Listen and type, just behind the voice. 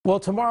Well,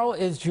 tomorrow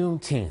is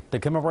Juneteenth, the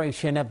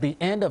commemoration of the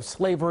end of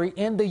slavery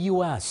in the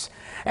U.S.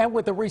 And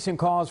with the recent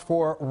calls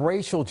for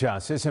racial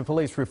justice and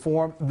police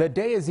reform, the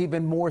day is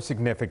even more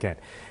significant.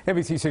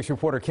 NBC6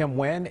 reporter Kim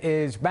Nguyen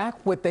is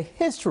back with the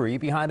history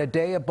behind a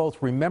day of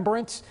both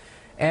remembrance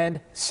and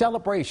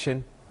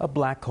celebration of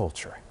black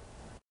culture.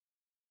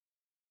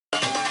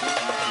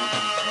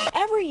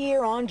 Every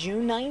year on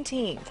June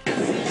 19th,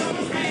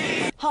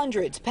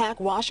 hundreds pack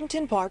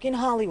Washington Park in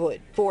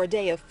Hollywood for a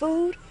day of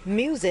food,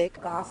 music,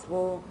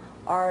 gospel,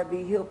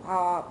 R&B,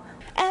 hip-hop,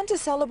 and to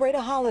celebrate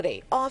a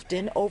holiday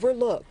often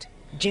overlooked,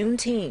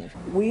 Juneteenth.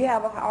 We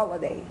have a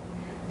holiday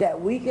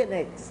that we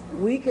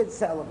can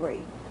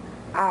celebrate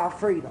our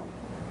freedom.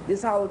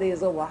 This holiday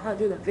is over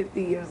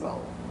 150 years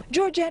old.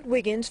 Georgette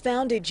Wiggins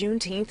founded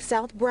Juneteenth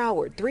South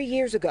Broward 3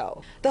 years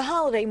ago. The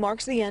holiday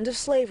marks the end of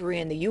slavery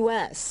in the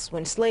U.S.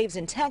 when slaves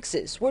in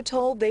Texas were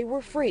told they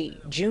were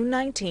free June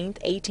 19,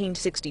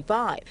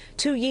 1865,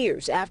 2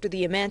 years after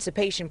the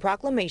Emancipation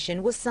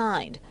Proclamation was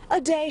signed.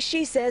 A day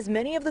she says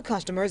many of the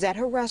customers at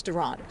her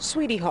restaurant,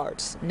 Sweetie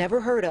Hearts,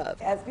 never heard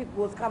of. As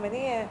people was coming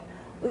in,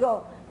 we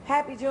go,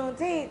 "Happy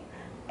Juneteenth,"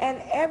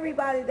 and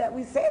everybody that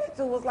we said it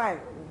to was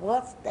like,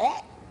 "What's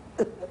that?"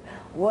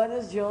 What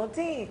is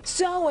Juneteenth?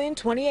 So in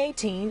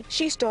 2018,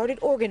 she started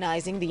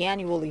organizing the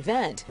annual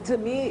event. To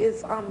me,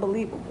 it's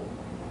unbelievable.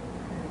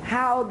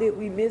 How did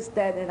we miss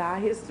that in our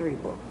history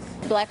books?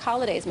 Black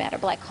holidays matter.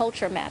 Black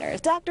culture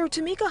matters. Dr.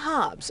 Tamika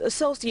Hobbs,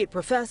 Associate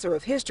Professor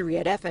of History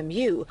at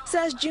FMU,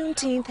 says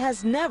Juneteenth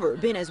has never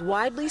been as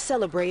widely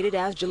celebrated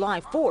as July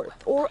 4th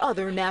or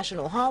other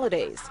national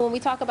holidays. When we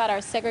talk about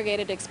our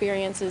segregated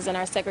experiences and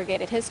our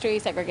segregated history,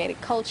 segregated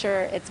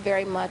culture, it's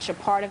very much a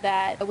part of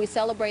that. We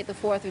celebrate the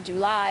 4th of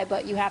July,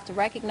 but you have to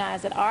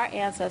recognize that our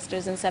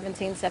ancestors in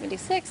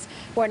 1776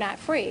 were not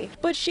free.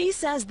 But she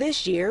says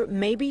this year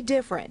may be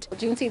different.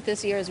 Juneteenth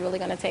this year is really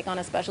going to take on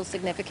a special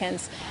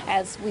significance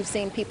as we've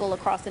seen people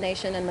across the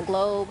nation and the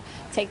globe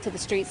take to the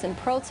streets and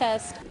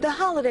protest. The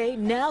holiday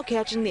now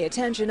catching the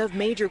attention of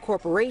major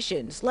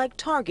corporations like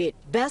Target,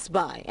 Best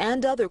Buy,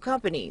 and other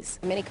companies.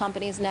 Many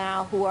companies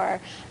now who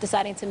are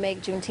deciding to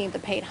make Juneteenth a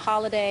paid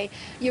holiday.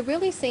 You're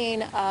really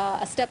seeing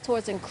a step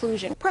towards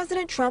inclusion.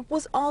 President Trump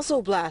was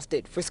also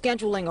blasted for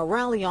scheduling a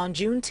rally on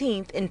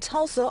Juneteenth in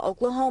Tulsa,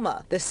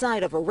 Oklahoma, the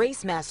site of a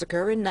race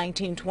massacre in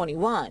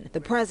 1921.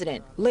 The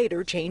president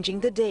later changing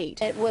the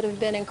date. It would have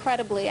been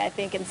incredibly, I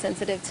think,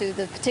 insensitive to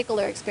the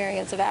particular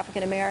experience of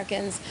African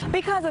Americans.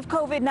 Because of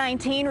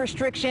COVID-19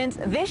 restrictions,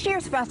 this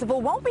year's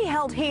festival won't be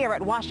held here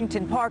at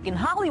Washington Park in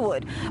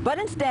Hollywood, but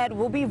instead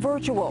will be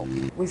virtual.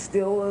 We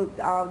still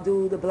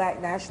do the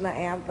Black National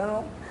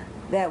Anthem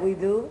that we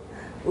do.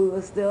 We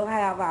will still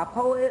have our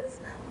poets.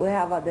 We'll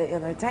have the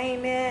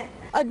entertainment.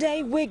 A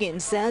day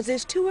Wiggins says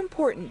is too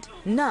important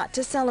not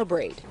to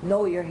celebrate.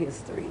 Know your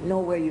history. Know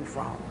where you're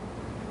from.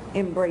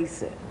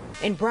 Embrace it.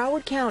 In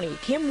Broward County,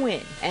 Kim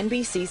Nguyen,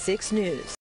 NBC6 News.